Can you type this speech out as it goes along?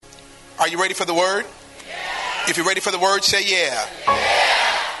Are you ready for the word? Yeah. If you're ready for the word, say yeah.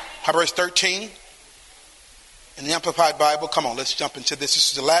 Proverbs 13 in the Amplified Bible. Come on, let's jump into this.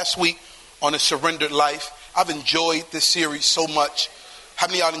 This is the last week on a surrendered life. I've enjoyed this series so much. How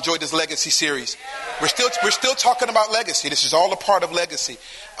many of y'all enjoyed this legacy series? We're still talking about legacy. This is all a part of legacy.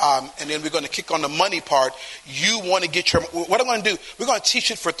 And then we're going to kick on the money part. You want to get your, what I'm going to do, we're going to teach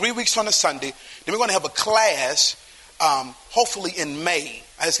it for 3 weeks on a Sunday. Then we're going to have a class, hopefully in May.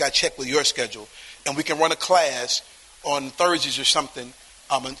 I just got to check with your schedule. And we can run a class on Thursdays or something.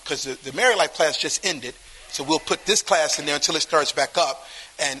 Because the Married Life class just ended. So we'll put this class in there until it starts back up.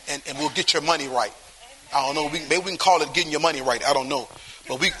 And we'll get your money right. I don't know. Maybe we can call it getting your money right. I don't know.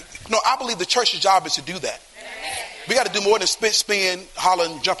 But I believe the church's job is to do that. We got to do more than spit, spin, holler,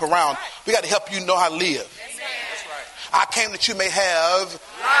 and jump around. We got to help you know how to live. I came that you may have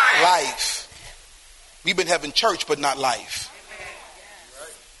life. We've been having church, but not life.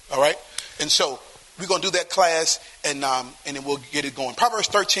 All right? And so we're going to do that class, and then we'll get it going. Proverbs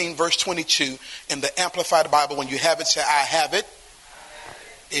 13, verse 22 in the Amplified Bible. When you have it, say, I have it.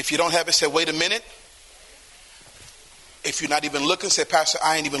 If you don't have it, say, wait a minute. If you're not even looking, say, Pastor,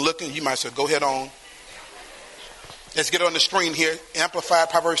 I ain't even looking. You might say, go ahead on. Let's get it on the screen here. Amplified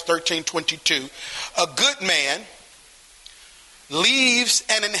Proverbs 13, 22. A good man leaves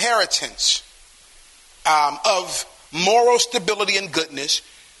an inheritance of moral stability and goodness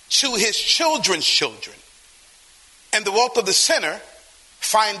to his children's children. And the wealth of the sinner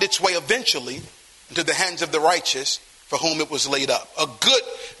find its way eventually into the hands of the righteous for whom it was laid up. A good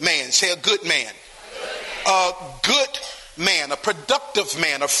man. Say a good man. A good man, a productive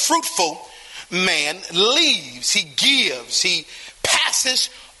man, a fruitful man leaves, he gives, he passes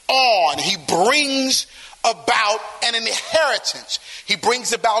on, he brings about an inheritance. He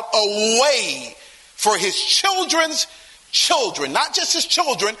brings about a way for his children's children, not just his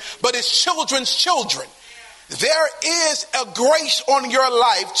children, but his children's children. There is a grace on your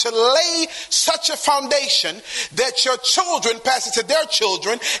life to lay such a foundation that your children pass it to their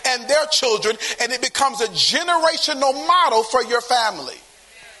children, and it becomes a generational model for your family.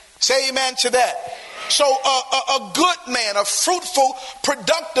 Say amen to that. So a good man, a fruitful,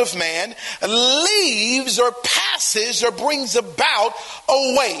 productive man leaves or passes or brings about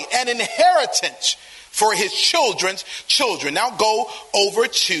a way, an inheritance for his children's children. Now go over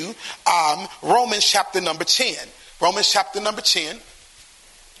to Romans chapter number 10. Romans chapter number 10.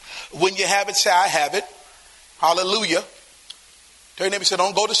 When you have it, say, I have it. Hallelujah. Tell your neighbor, say,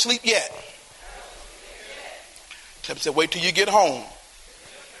 don't go to sleep yet. Tell him, say, wait till you get home.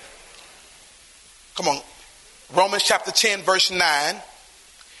 Come on. Romans chapter 10, verse 9.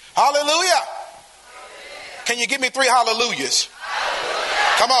 Hallelujah. Can you give me 3 hallelujahs?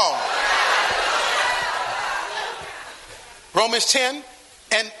 Hallelujah. Come on. Romans 10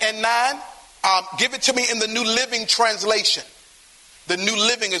 and 9. Give it to me in the New Living Translation. The New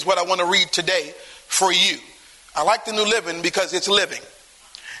Living is what I want to read today for you. I like the New Living because it's living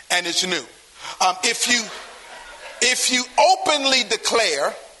and it's new. If you openly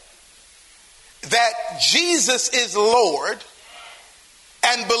declare that Jesus is Lord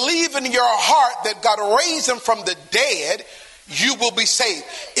and believe in your heart that God raised him from the dead, you will be saved.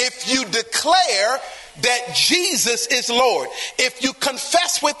 If you declare that Jesus is Lord, if you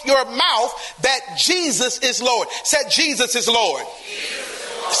confess with your mouth that Jesus is Lord, say Jesus is Lord.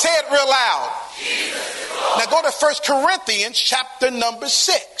 Say it real loud. Now go to 1 Corinthians chapter number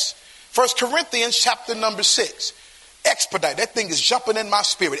 6. 1 Corinthians chapter number 6. Expedite. That thing is jumping in my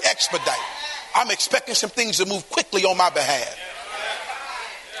spirit. Expedite. I'm expecting some things to move quickly on my behalf.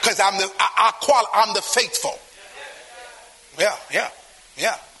 Because I'm the faithful.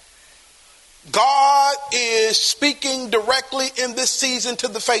 Yeah. God is speaking directly in this season to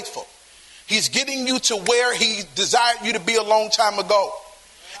the faithful. He's getting you to where he desired you to be a long time ago.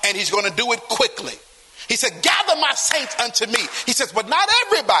 And he's going to do it quickly. He said, gather my saints unto me. He says, but not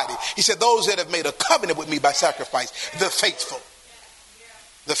everybody. He said, those that have made a covenant with me by sacrifice, the faithful.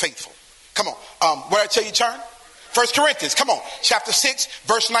 The faithful. Come on. Where I tell you turn? 1 Corinthians, come on, chapter 6,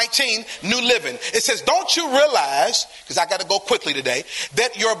 verse 19, New Living. It says, don't you realize, because I got to go quickly today,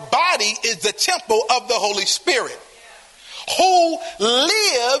 that your body is the temple of the Holy Spirit who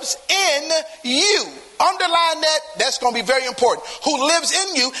lives in you. Underline that. That's going to be very important. Who lives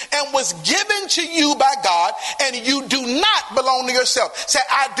in you and was given to you by God, and you do not belong to yourself. Say,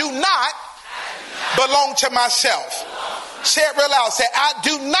 I do not belong to myself. Say it real loud. Say, I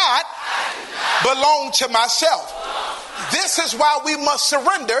do not belong to myself. This is why we must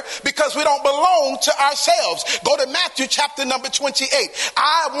surrender, because we don't belong to ourselves. Go to Matthew chapter number 28.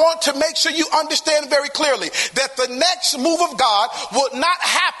 I want to make sure you understand very clearly that the next move of God will not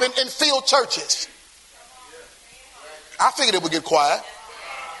happen in field churches. I figured it would get quiet.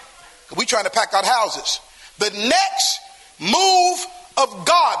 We trying to pack out houses. The next move of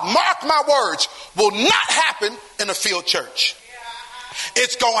God, mark my words, will not happen in a field church.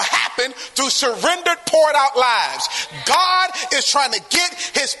 It's going to happen through surrendered, poured out lives. God is trying to get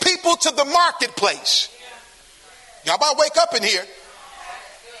his people to the marketplace. Y'all about to wake up in here.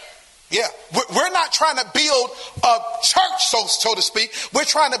 Yeah, we're not trying to build a church, so to speak. We're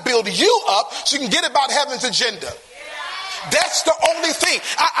trying to build you up so you can get about heaven's agenda. That's the only thing.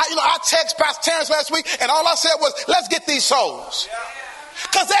 I text Pastor Terrence last week, and all I said was, let's get these souls.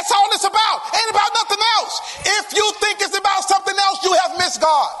 Because that's all it's about. Ain't about nothing else. If you think it's about something else, you have missed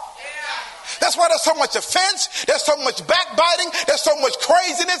God. That's why there's so much offense. There's so much backbiting. There's so much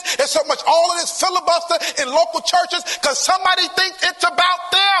craziness. There's so much all of this filibuster in local churches because somebody thinks it's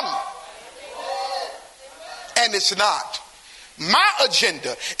about them. And it's not. My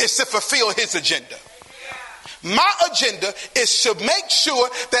agenda is to fulfill his agenda. My agenda is to make sure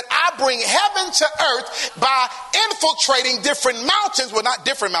that I bring heaven to earth by infiltrating different mountains. Well, not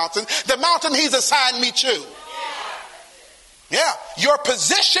different mountains. The mountain he's assigned me to. Yeah. Your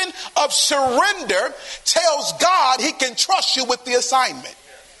position of surrender tells God he can trust you with the assignment.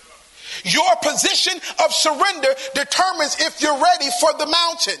 Your position of surrender determines if you're ready for the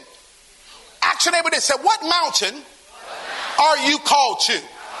mountain. Ask your neighbor this. Say, what mountain are you called to?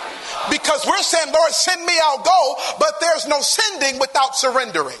 Because we're saying, Lord, send me, I'll go. But there's no sending without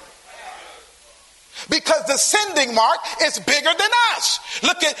surrendering. Because the sending, Mark, is bigger than us.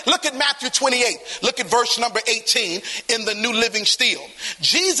 Look at Matthew 28. Look at verse number 18 in the New Living Steel.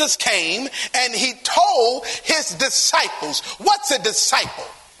 Jesus came and he told his disciples. What's a disciple?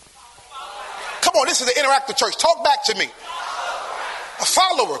 Come on, this is an interactive church. Talk back to me. A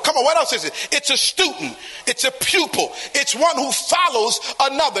follower. Come on, what else is it? It's a student. It's a pupil. It's one who follows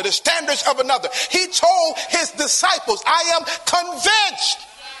another, the standards of another. He told his disciples, I am convinced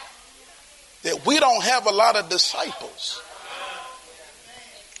that we don't have a lot of disciples.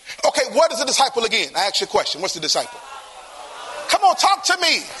 Okay, what is a disciple again? I ask you a question. What's a disciple? Come on, talk to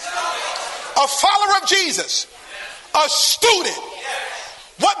me. A follower of Jesus. A student.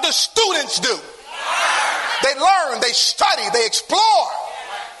 What do students do? They learn, they study, they explore.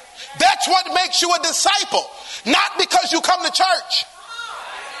 That's what makes you a disciple. Not because you come to church.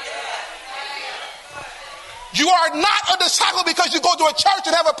 You are not a disciple because you go to a church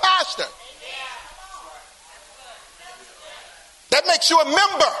and have a pastor. That makes you a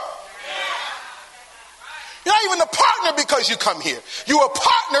member. You're not even a partner because you come here. You're a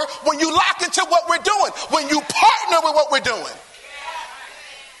partner when you lock into what we're doing. When you partner with what we're doing.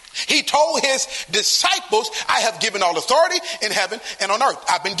 He told his disciples, I have given all authority in heaven and on earth.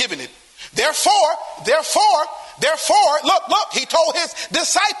 I've been given it. Therefore, look, he told his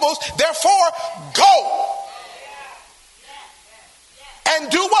disciples, therefore, go. And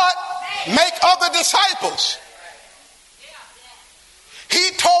do what? Make other disciples.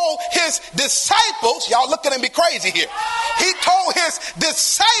 He told his disciples, y'all look at him be crazy here. He told his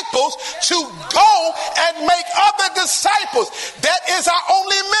disciples to go and make other disciples. That is our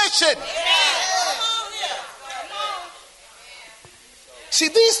only mission. See,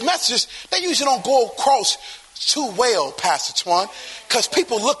 these messages, they usually don't go across too well, Pastor Twan, because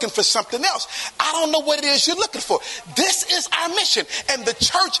people looking for something else. I don't know what it is you're looking for. This is our mission, and the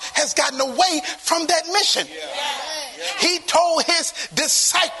church has gotten away from that mission. He told his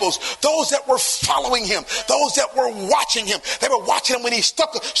disciples, those that were following him, those that were watching him, they were watching him when he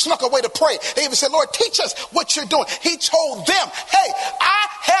snuck away to pray. They even said, Lord, teach us what you're doing. He told them, hey, I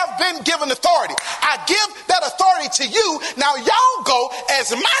have been given authority. I give that authority to you. Now y'all go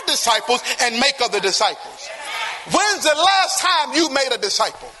as my disciples and make other disciples. When's the last time you made a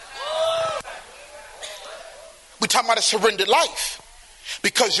disciple? We're talking about a surrendered life.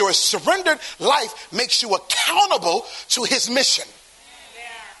 Because your surrendered life makes you accountable to his mission.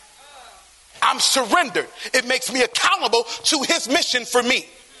 I'm surrendered. It makes me accountable to his mission for me.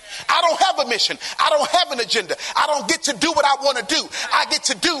 I don't have a mission. I don't have an agenda. I don't get to do what I want to do. I get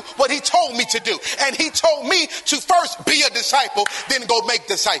to do what he told me to do. And he told me to first be a disciple, then go make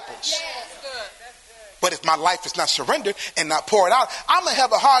disciples. But if my life is not surrendered and not poured out, I'm going to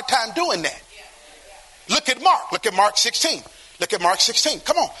have a hard time doing that. Look at Mark. Look at Mark 16. Look at Mark 16.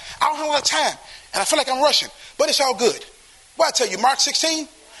 Come on. I don't have a lot of time. And I feel like I'm rushing. But it's all good. Well, I tell you, Mark 16,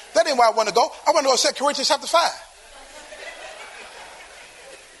 that ain't where I want to go. I want to go to 2 Corinthians chapter 5.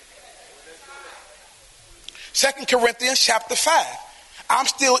 2 Corinthians chapter 5. I'm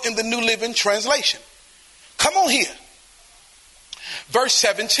still in the New Living Translation. Come on here. Verse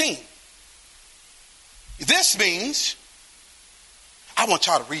 17. This means, I want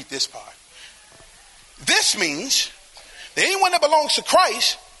y'all to read this part. This means that anyone that belongs to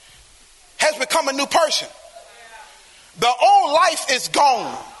Christ has become a new person. The old life is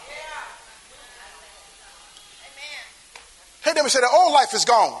gone. Hey, let me say the old life is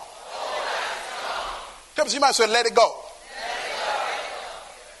gone. You might say let it go.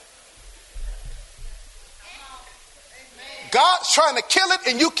 God's trying to kill it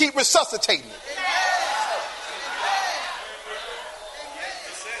and you keep resuscitating it.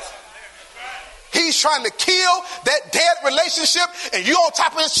 He's trying to kill that dead relationship and you on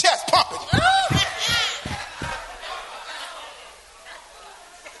top of his chest pumping.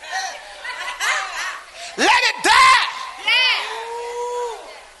 Let it die.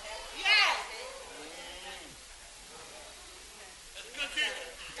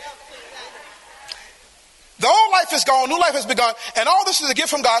 The old life is gone, new life has begun, and all this is a gift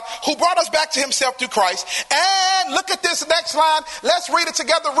from God who brought us back to himself through Christ. And look at this next line. Let's read it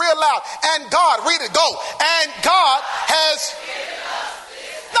together real loud. And God, read it, go. And God has...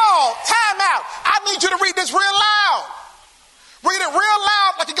 No, time out. I need you to read this real loud. Read it real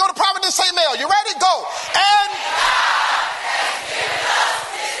loud like you go to Providence St. Mail. You ready? Go. And God has given us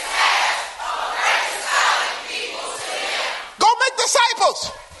his task of reconciling people to him. Go make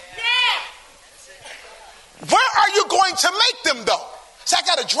disciples. Where are you going to make them though? So I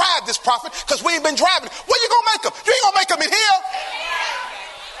got to drive this prophet because we ain't been driving. Where you going to make them? You ain't going to make them in here.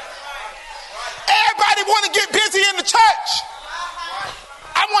 Everybody want to get busy in the church.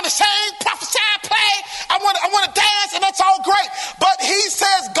 I want to sing, prophesy, play. I want to dance, and that's all great. But he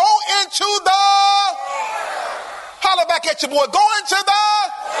says, go into the... Holler back at your boy. Go into the...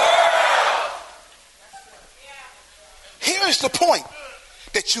 Here's the point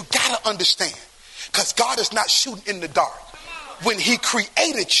that you got to understand. Because God is not shooting in the dark. When he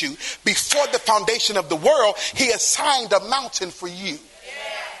created you before the foundation of the world, he assigned a mountain for you.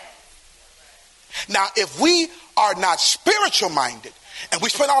 Now, if we are not spiritual minded and we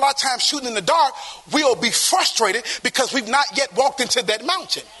spend all our time shooting in the dark, we'll be frustrated because we've not yet walked into that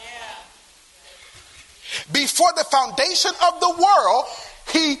mountain. Before the foundation of the world,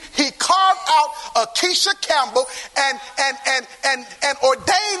 he carved out Keisha Campbell and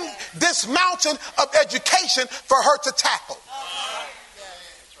ordained this mountain of education for her to tackle.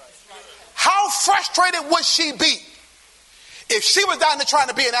 How frustrated would she be if she was down there trying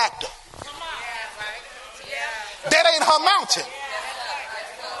to be an actor? That ain't her mountain.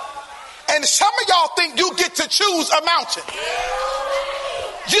 And some of y'all think you get to choose a mountain.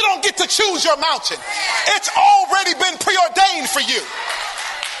 You don't get to choose your mountain. It's already been preordained for you.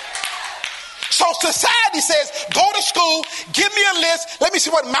 So society says, go to school, give me a list, let me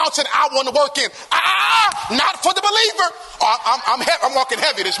see what mountain I want to work in. Not for the believer. I'm walking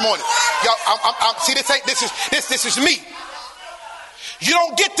heavy this morning. Y'all, see, this is me. You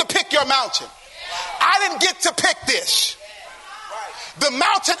don't get to pick your mountain. I didn't get to pick this. The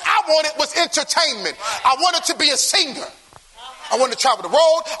mountain I wanted was entertainment. I wanted to be a singer. I wanted to travel the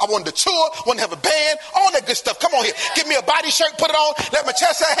road. I wanted to tour. I wanted to have a band. All that good stuff. Come on here. Give me a body shirt. Put it on. Let my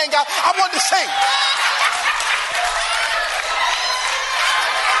chest hair hang out. I wanted to sing.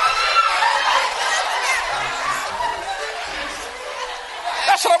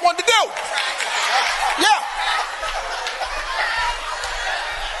 That's what I wanted to do. Yeah.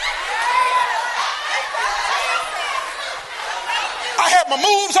 I had my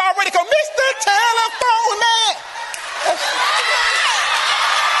moves already. Come, Mr. Telephone Man.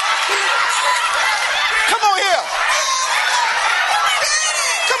 Come on here.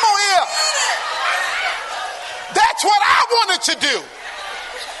 Come on here. That's what I wanted to do.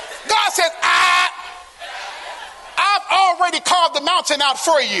 God said, I've already carved the mountain out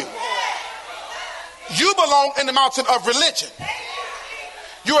for you. You belong in the mountain of religion.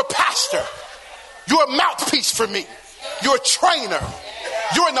 You're a pastor. You're a mouthpiece for me. You're a trainer.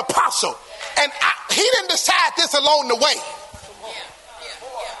 You're an apostle. And he didn't decide this along the way.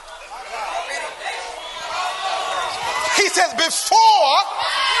 He says, before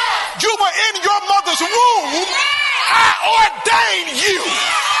you were in your mother's womb, I ordained you.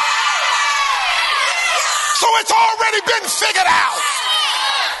 So it's already been figured out.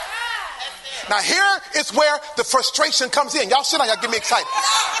 Now here is where the frustration comes in. Y'all sit down, y'all get me excited.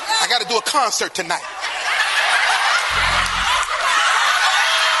 I got to do a concert tonight.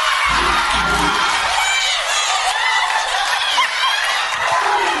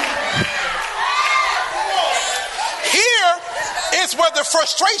 Here is where the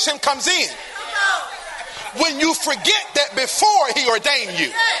frustration comes in. When you forget that before he ordained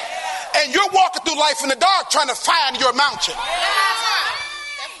you, and you're walking through life in the dark trying to find your mountain.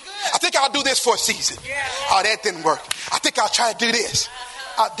 I think I'll do this for a season. Oh, that didn't work. I think I'll try to do this.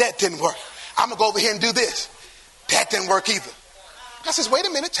 Oh, that didn't work. I'm going to go over here and do this. That didn't work either. God says, wait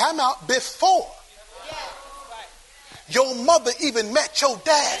a minute, time out. Before your mother even met your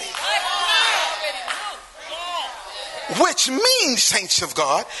daddy. Which means, saints of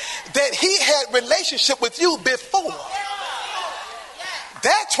God, that he had relationship with you before.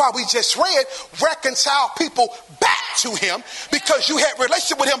 That's why we just read, reconcile people back to him, because you had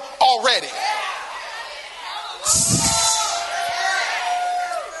relationship with him already.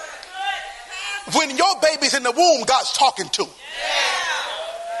 When your baby's in the womb, God's talking to him.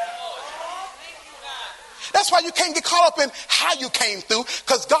 That's why you can't get caught up in how you came through,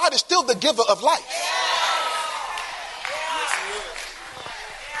 because God is still the giver of life.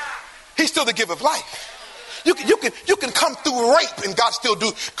 He's still the giver of life. You can come through rape and God still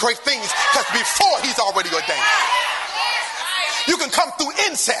do great things, because before he's already ordained. You can come through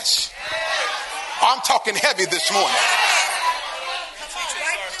incest. I'm talking heavy this morning.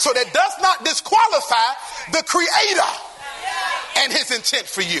 So that does not disqualify the Creator and his intent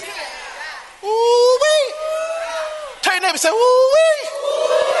for you. Ooh-wee. Tell your neighbor, say, ooh-wee.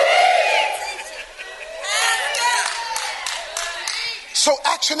 So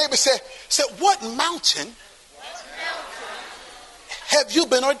ask your neighbor, say, what mountain have you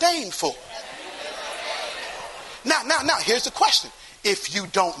been ordained for? Now, here's the question. If you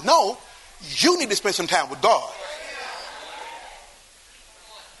don't know, you need to spend some time with God.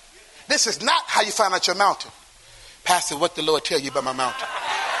 This is not how you find out your mountain. Pastor, what the Lord tell you about my mountain?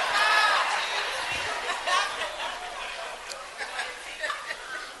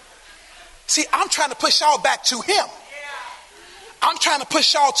 See, I'm trying to push y'all back to him. I'm trying to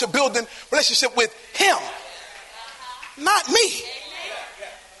push y'all to building relationship with him, not me.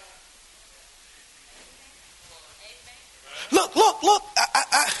 Look.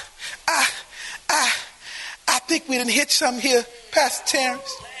 I think we didn't hit something here, Pastor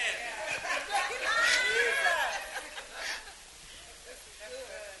Terrence.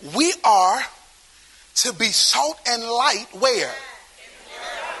 We are to be salt and light where?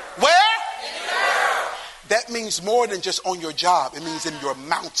 Where? That means more than just on your job. It means in your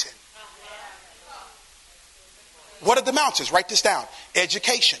mountain. What are the mountains? Write this down.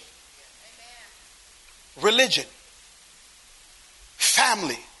 Education. Religion.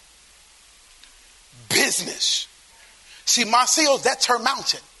 Family. Business. See, Marcia's, that's her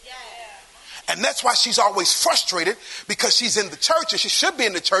mountain. And that's why she's always frustrated, because she's in the church and she should be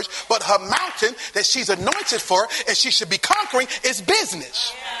in the church, but her mountain that she's anointed for and she should be conquering is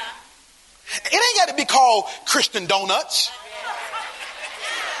business. It ain't got to be called Christian Donuts.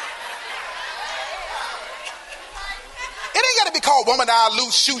 It ain't got to be called Woman I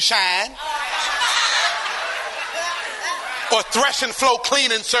Loose Shoe Shine or Thresh and Flow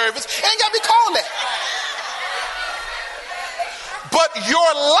Cleaning Service. It ain't got to be called that. But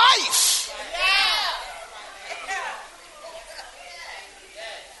your life,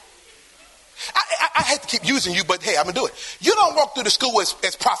 I hate to keep using you, but hey, I'm going to do it. You don't walk through the school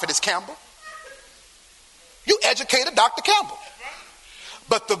as Prophetess Campbell. You educated Dr. Campbell.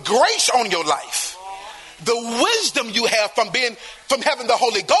 But the grace on your life, the wisdom you have from having the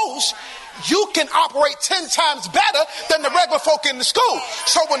Holy Ghost, you can operate 10 times better than the regular folk in the school.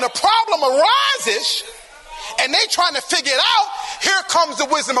 So when the problem arises and they trying to figure it out, here comes the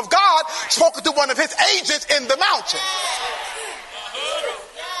wisdom of God spoken through one of his agents in the mountain.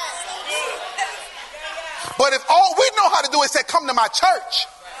 But if all we know how to do is say, come to my church,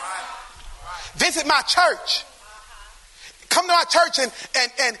 visit my church, come to my church, and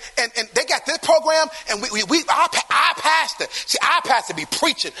they got this program, and our pastor, see, our pastor be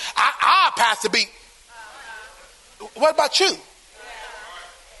preaching, our pastor be, what about you?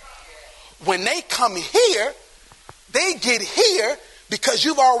 When they come here, they get here because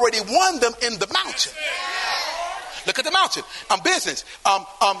you've already won them in the mountain. Look at the mountain. Business,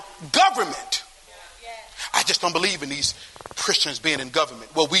 government. I just don't believe in these Christians being in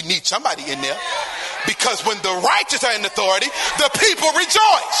government. Well, we need somebody in there, because when the righteous are in authority, the people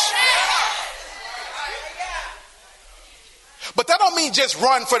rejoice. But that don't mean just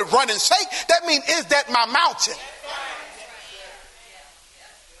run for the running's sake. That means, is that my mountain?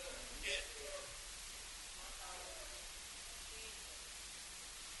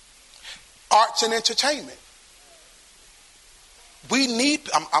 Arts and entertainment. We need,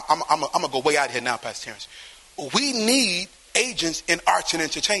 I'm going to go way out here now, Pastor Terrence. We need agents in arts and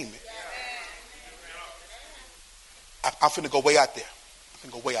entertainment. I'm finna go way out there.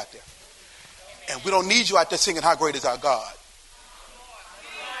 And we don't need you out there singing how great is our God.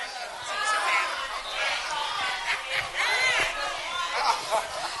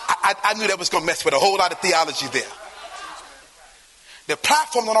 I knew that was going to mess with a whole lot of theology there. The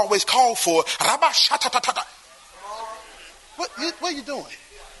platform don't always call for what are you doing?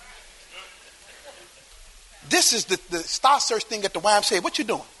 This is the Star Search thing at the YMCA. What you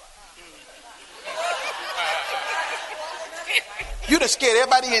doing? You done scared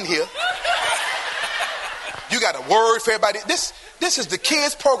everybody in here. You got a word for everybody. This is the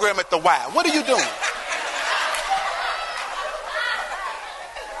kids program at the Y. What are you doing?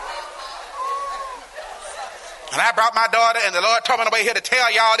 And I brought my daughter, and the Lord told me on the way here to tell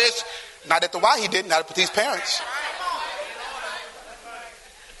y'all this. Not at the Y, he didn't. Not with these parents.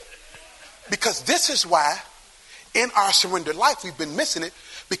 Because this is why in our surrendered life we've been missing it,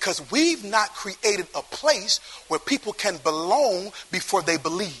 because we've not created a place where people can belong before they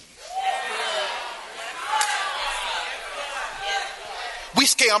believe. We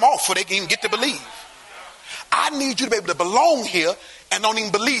scare them off before they can even get to believe. I need you to be able to belong here and don't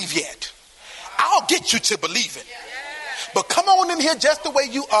even believe yet. I'll get you to believe it. But come on in here just the way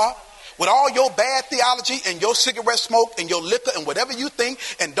you are, with all your bad theology and your cigarette smoke and your liquor and whatever you think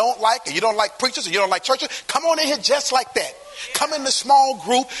and don't like, and you don't like preachers and you don't like churches. Come on in here just like that. Come in the small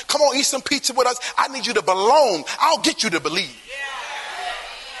group. Come on, eat some pizza with us. I need you to belong. I'll get you to believe.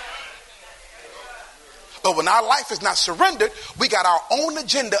 But when our life is not surrendered, we got our own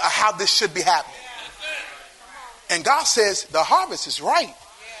agenda of how this should be happening. And God says the harvest is right.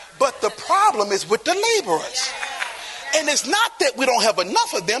 But the problem is with the laborers. And it's not that we don't have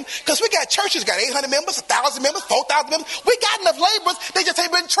enough of them, because we got churches, got 800 members, 1,000 members, 4,000 members. We got enough laborers. They just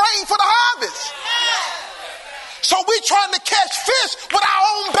ain't been trained for the harvest. So we're trying to catch fish with our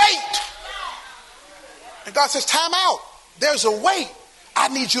own bait. And God says, time out. There's a way. I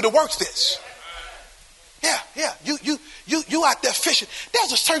need you to work this. Yeah. You out there fishing.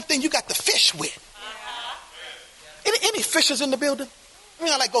 There's a certain thing you got to fish with. Any fishers in the building? You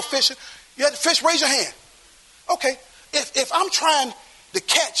know, like go fishing. You had to fish, raise your hand. Okay. If I'm trying to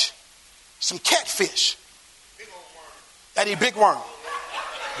catch some catfish, I need big worm.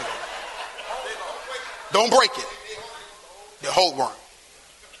 Don't break it. The whole worm.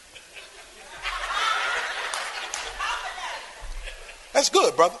 That's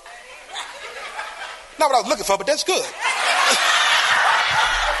good, brother. Not what I was looking for, but that's good.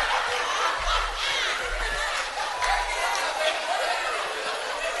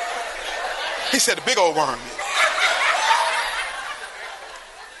 He said a big old worm.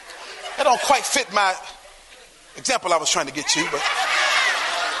 That don't quite fit my example I was trying to get you, but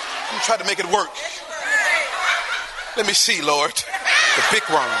I'm trying to make it work. Let me see, Lord. The big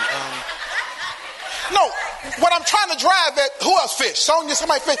worm. No, what I'm trying to drive at, who else fish? Sonia,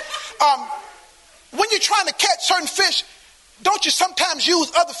 somebody fish. When you're trying to catch certain fish, don't you sometimes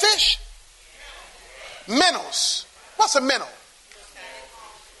use other fish? Minnows. What's a minnow?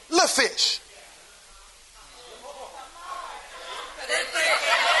 Little fish.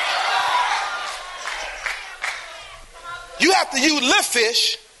 You have to use live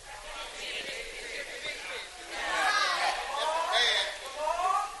fish.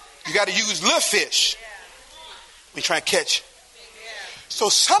 You got to use live fish when you try to catch. So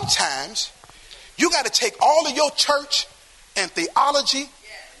sometimes you got to take all of your church and theology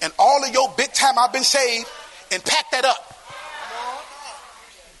and all of your big time I've been saved and pack that up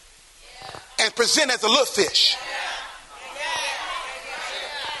and present as a little fish.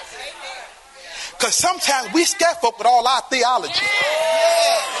 Because sometimes we scare folk with all our theology.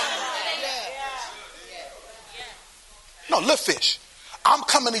 No, little fish. I'm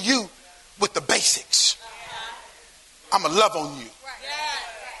coming to you with the basics. I'm going to love on you.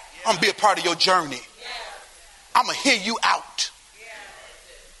 I'm going to be a part of your journey. I'm going to hear you out.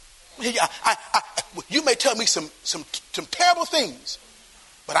 You may tell me some terrible things,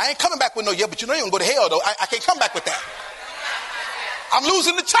 but I ain't coming back with no, yeah, but you know you're going to go to hell, though. I can't come back with that. I'm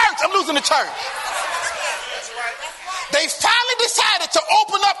losing the church. They finally decided to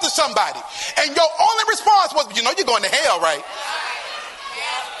open up to somebody. And your only response was, you know you're going to hell, right?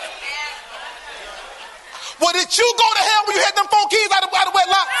 Well, did you go to hell when you had them 4 kids out of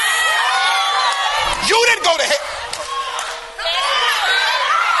wedlock? You didn't go to hell.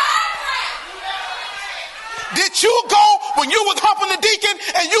 Did you go when you was humping the deacon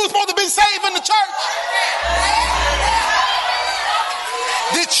and you was supposed to be saved in the church?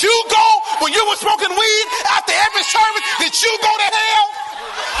 Did you go when you were smoking weed after every service? Did you go to hell?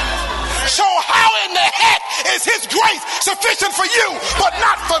 So how in the heck is his grace sufficient for you but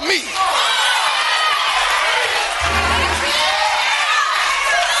not for me?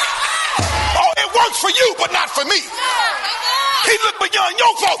 Oh, works for you, but not for me. He looked beyond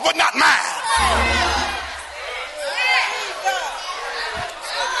your faults, but not mine.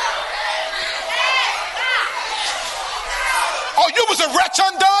 Oh, you was a wretch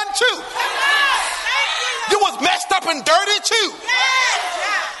undone too. You was messed up and dirty too.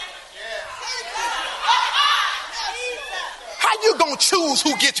 How you gonna choose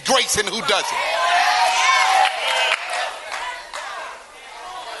who gets grace and who doesn't?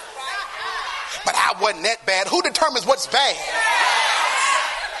 But I wasn't that bad. Who determines what's bad?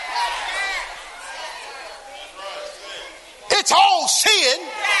 It's all sin.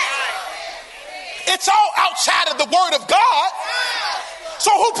 It's all outside of the word of God.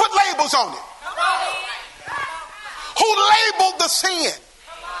 So who put labels on it? Who labeled the sin?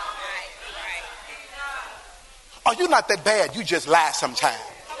 Oh, you're not that bad. You just lie sometimes.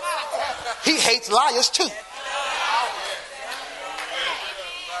 He hates liars too.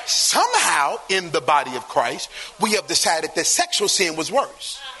 Somehow in the body of Christ, we have decided that sexual sin was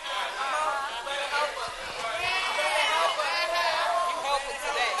worse.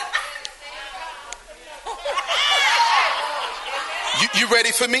 You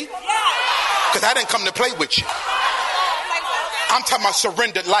ready for me? Because I didn't come to play with you. I'm talking about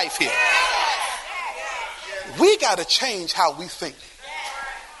surrendered life here. We got to change how we think.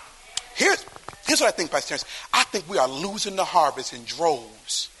 Here's what I think, Pastor Terrence. I think we are losing the harvest in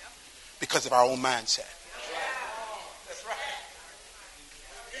droves because of our own mindset.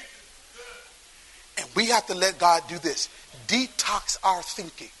 And we have to let God do this. Detox our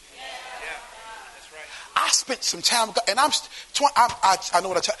thinking. I spent some time with God, and I know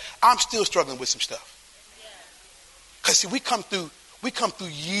what I'm still struggling with some stuff. Because see, we come through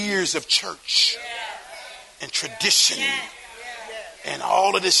years of church and tradition and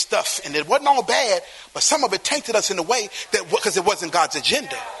all of this stuff, and it wasn't all bad, but some of it tainted us in a way that because it wasn't God's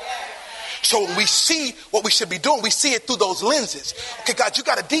agenda. So when we see what we should be doing, we see it through those lenses. Okay, God, you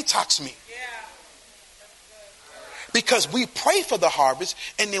got to detox me. Because we pray for the harvest,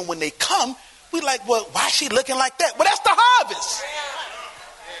 and then when they come, we like, well, why is she looking like that? Well, that's the harvest.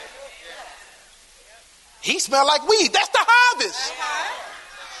 He smell like weed. That's the harvest.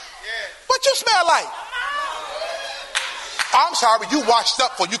 What you smell like? I'm sorry, you washed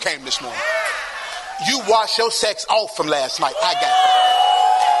up before you came this morning. You washed your sex off from last night. I got that.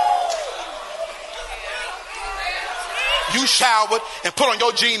 You showered and put on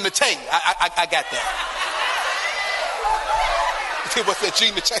your Jean Naté. I got that. What's that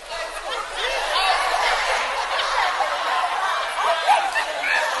Jean Naté?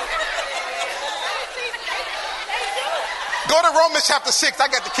 Go to Romans chapter 6. I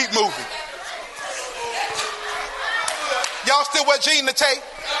got to keep moving. Y'all still wear Jean Naté?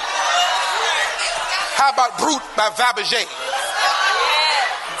 How about Brute by Fabergé?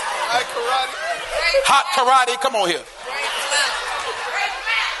 Hot karate. Come on here.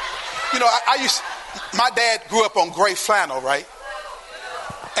 You know, my dad grew up on gray flannel, right?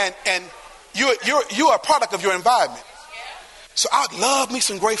 And you're a product of your environment. So I'd love me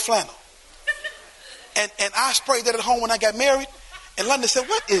some gray flannel. And I sprayed that at home when I got married. And London said,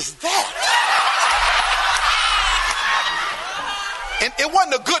 what is that? And it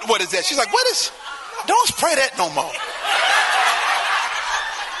wasn't a good, what is that? She's like, don't spray that no more.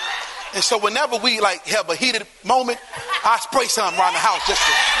 And so whenever we like have a heated moment, I spray something around the house just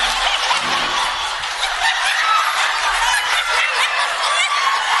to.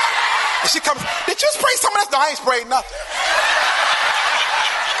 And she comes, did you spray some of that? No, I ain't sprayed nothing.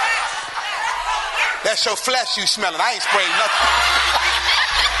 That's your flesh you smelling. I ain't spraying nothing.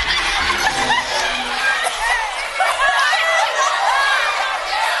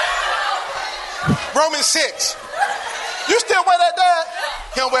 Romans 6. You still wear that, Dad?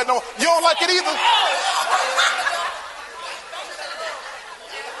 He don't wear no. You don't like it either?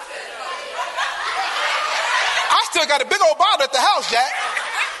 I still got a big old bottle at the house, Jack.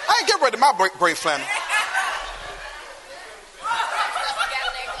 I ain't get rid of my gray flannel.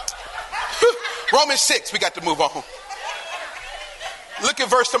 Romans 6, we got to move on. Look at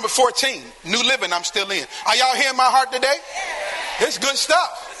verse number 14. New Living, I'm still in. Are y'all hearing my heart today? It's good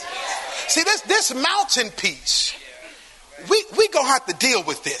stuff. See, this mountain piece, we going to have to deal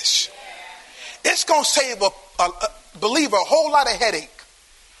with this. It's going to save a believer a whole lot of headache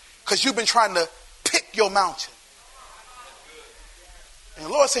because you've been trying to pick your mountain. And the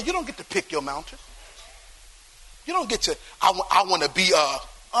Lord said, you don't get to pick your mountain. You don't get to, I want to be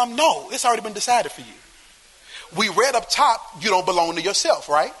no, it's already been decided for you. We read up top, you don't belong to yourself,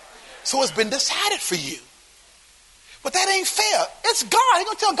 right? So it's been decided for you. But that ain't fair. It's God. He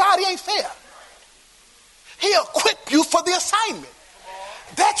gonna tell God he ain't fair. He'll equip you for the assignment.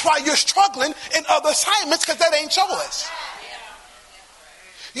 That's That's why you're struggling in other assignments, because that ain't yours.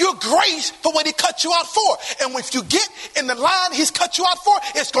 You're grace for what he cut you out for. And if you get in the line he's cut you out for,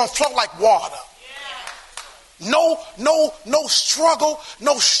 it's going to flow like water. No struggle,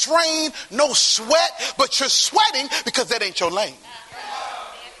 no strain, no sweat, but you're sweating because that ain't your lane.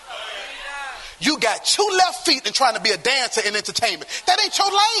 You got 2 left feet and trying to be a dancer in entertainment. That ain't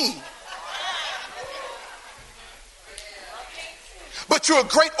your lane. But you're a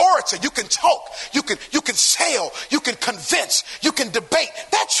great orator. You can talk. You can sail. You can convince. You can debate.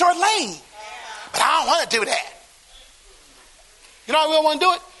 That's your lane. But I don't want to do that. You know why we don't want to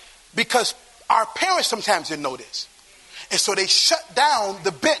do it? Because our parents sometimes didn't know this. And so they shut down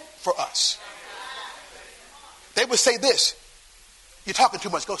the bent for us. They would say this: you're talking too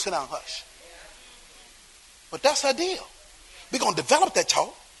much. Go sit down, hush. But that's her deal. We're going to develop that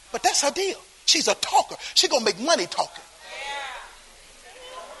talk, but that's her deal. She's a talker. She's going to make money talking.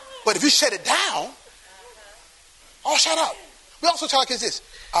 But if you shut it down, oh, shut up. We also tell our kids this: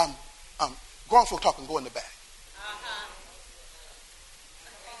 grown folk talking, go in the back.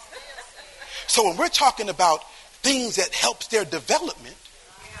 So when we're talking about things that helps their development,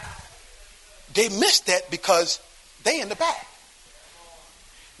 they miss that because they in the back.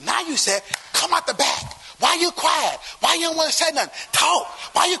 Now you said, come out the back. Why you quiet? Why you don't want to say nothing? Talk.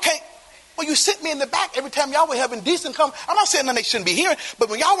 Why you can't? Well, you sit me in the back every time y'all were having decent I'm not saying that they shouldn't be hearing, but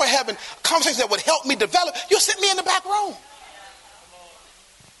when y'all were having conversations that would help me develop, you sit me in the back room.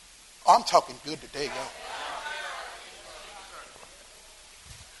 Oh, I'm talking good today, y'all.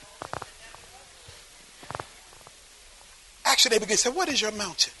 Actually, they begin to say, what is your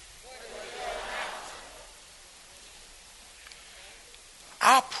mountain?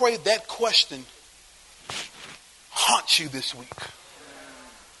 I pray that question haunts you this week.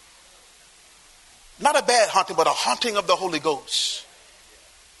 Not a bad haunting, but a haunting of the Holy Ghost.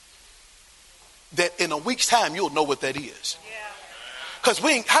 That in a week's time, you'll know what that is. Because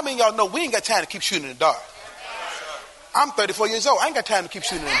how many of y'all know we ain't got time to keep shooting in the dark? I'm 34 years old. I ain't got time to keep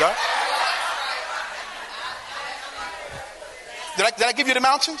shooting in the dark. Did I give you the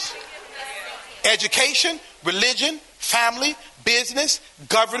mountains? Education, religion, family, business,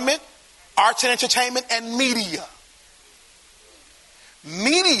 government, arts and entertainment, and media.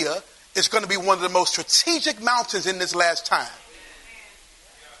 Media is going to be one of the most strategic mountains in this last time.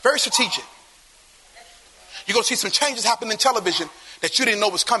 Very strategic. You're going to see some changes happen in television that you didn't know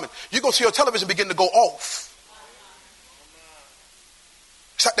was coming. You're going to see your television begin to go off.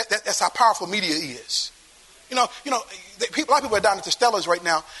 So that's how powerful media is. You know, a lot of people are down at the Stellars right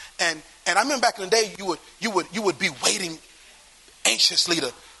now, and I remember back in the day, you would be waiting anxiously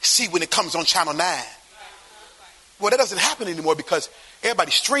to see when it comes on Channel 9. Well, that doesn't happen anymore because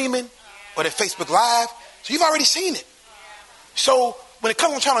everybody's streaming or they're Facebook Live, so you've already seen it. So when it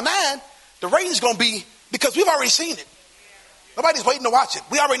comes on Channel 9, the rating's going to be because we've already seen it. Nobody's waiting to watch it.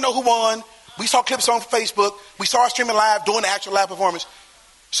 We already know who won. We saw clips on Facebook. We saw it streaming live, doing the actual live performance.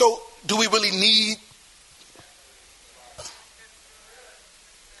 So do we really need?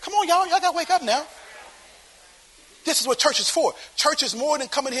 Come on, y'all. Y'all got to wake up now. This is what church is for. Church is more than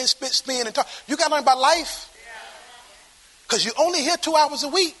coming here, spit, spin, and talk. You got to learn about life. Because you only here 2 hours a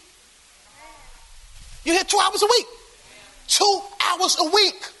week. You here 2 hours a week. 2 hours a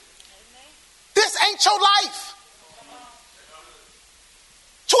week. This ain't your life.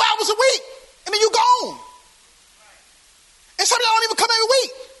 2 hours a week. And then you gone. And some of y'all don't even come every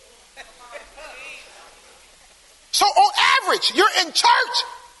week. So on average, you're in church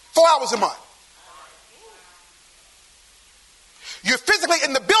 4 hours a month. You're physically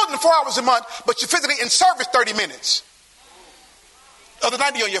in the building 4 hours a month, but you're physically in service 30 minutes. Other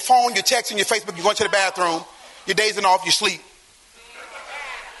night, you're on your phone, you're texting, your Facebook, you're going to the bathroom, you're dazing off, you sleep.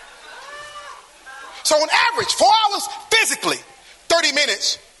 So on average, 4 hours physically, 30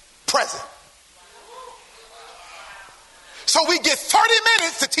 minutes present. So we get 30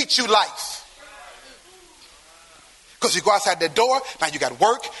 minutes to teach you life. Because you go outside that door, now you got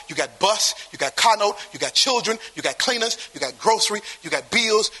work, you got bus, you got car note, you got children, you got cleaners, you got grocery, you got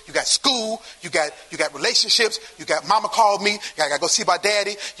bills, you got school, you got relationships, you got mama called me, you got to go see my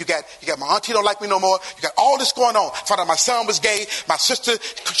daddy, you got my auntie don't like me no more, you got all this going on. Found out my son was gay, my sister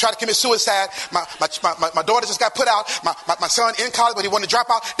tried to commit suicide, my daughter just got put out, my son in college but he wanted to drop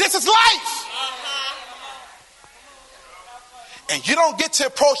out. This is life. And you don't get to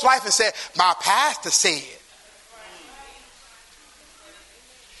approach life and say, my pastor said.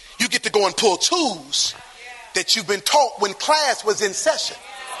 You get to go and pull tools that you've been taught when class was in session.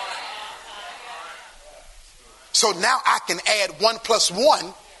 So now I can add 1 +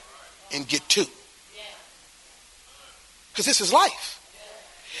 1 and get 2. Because this is life.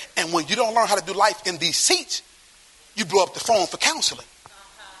 And when you don't learn how to do life in these seats, you blow up the phone for counseling.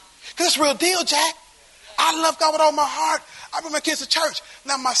 Because it's real deal, Jack. I love God with all my heart. I bring my kids to church.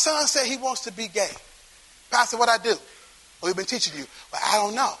 Now, my son said he wants to be gay. Pastor, what I do? Well, we've been teaching you. Well, I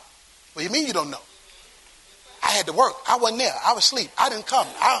don't know. What do you mean you don't know? I had to work. I wasn't there. I was asleep. I didn't come.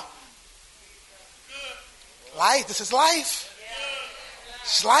 Life. This is life.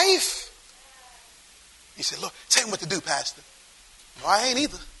 It's life. He said, look, tell him what to do, Pastor. No, I ain't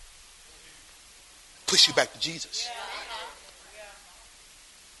either. Push you back to Jesus.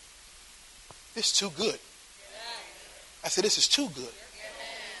 This is too good. I said, this is too good.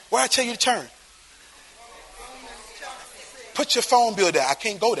 Where I tell you to turn? Put your phone bill there. I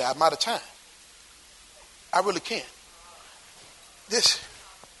can't go there. I'm out of time. I really can't.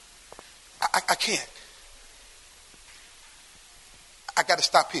 I can't. I got to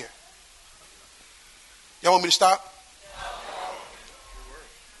stop here. Y'all want me to stop?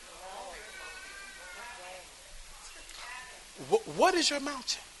 What is your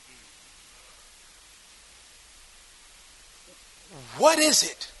mountain? What is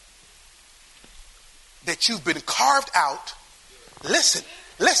it that you've been carved out, listen,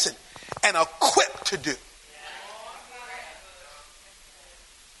 and equipped to do?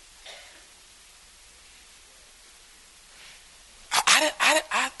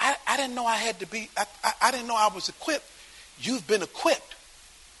 I didn't know I had to be, I didn't know I was equipped. You've been equipped.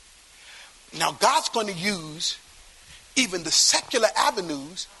 Now God's going to use even the secular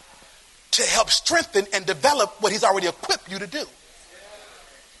avenues to help strengthen and develop what he's already equipped you to do.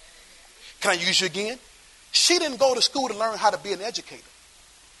 Can I use you again? She didn't go to school to learn how to be an educator.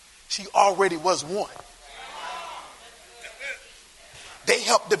 She already was one. They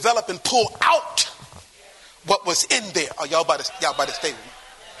helped develop and pull out what was in there. Oh, y'all about to stay with me.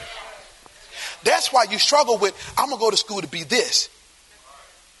 That's why you struggle with, I'm going to go to school to be this.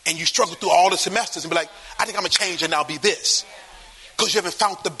 And you struggle through all the semesters and be like, I think I'm going to change and now be this. Because you haven't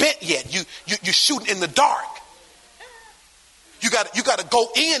found the bent yet. You're shooting in the dark. You got to go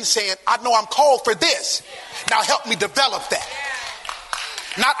in saying, I know I'm called for this. Now help me develop that.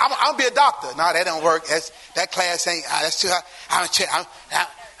 Not, I'm be a doctor. No, that don't work. That class ain't, that's too high.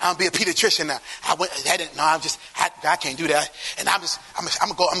 I'm be a pediatrician now. I can't do that. And I'm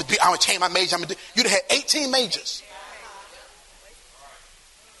gonna change my major. You'd have had 18 majors.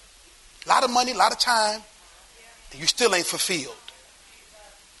 A lot of money, a lot of time, and you still ain't fulfilled.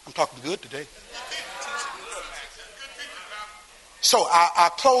 I'm talking good today. So I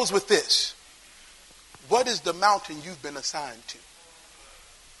close with this. What is the mountain you've been assigned to?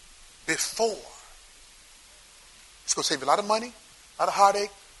 Before. It's going to save you a lot of money, a lot of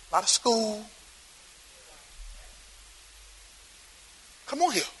heartache, a lot of school. Come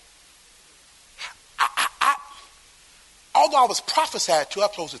on here. Although I was prophesied to, I'll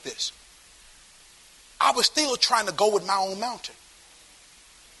close with this. I was still trying to go with my own mountain.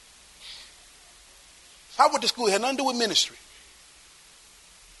 I went to school, it had nothing to do with ministry.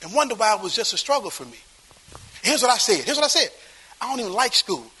 And wonder why it was just a struggle for me. Here's what I said. I don't even like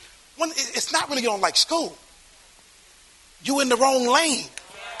school. It's not really you don't like school. You in the wrong lane.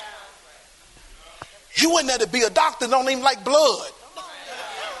 You in there to be a doctor, don't even like blood.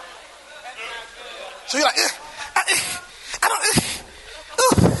 So you're like, that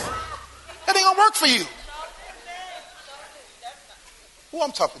ain't gonna work for you. Who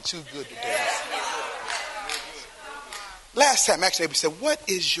I'm talking too good today. Last time, actually, we said, what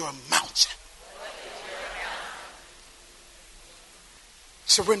is your mountain?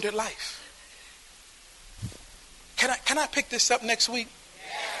 Surrendered life. Can I pick this up next week?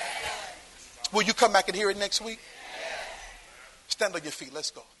 Will you come back and hear it next week? Stand on your feet.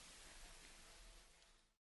 Let's go.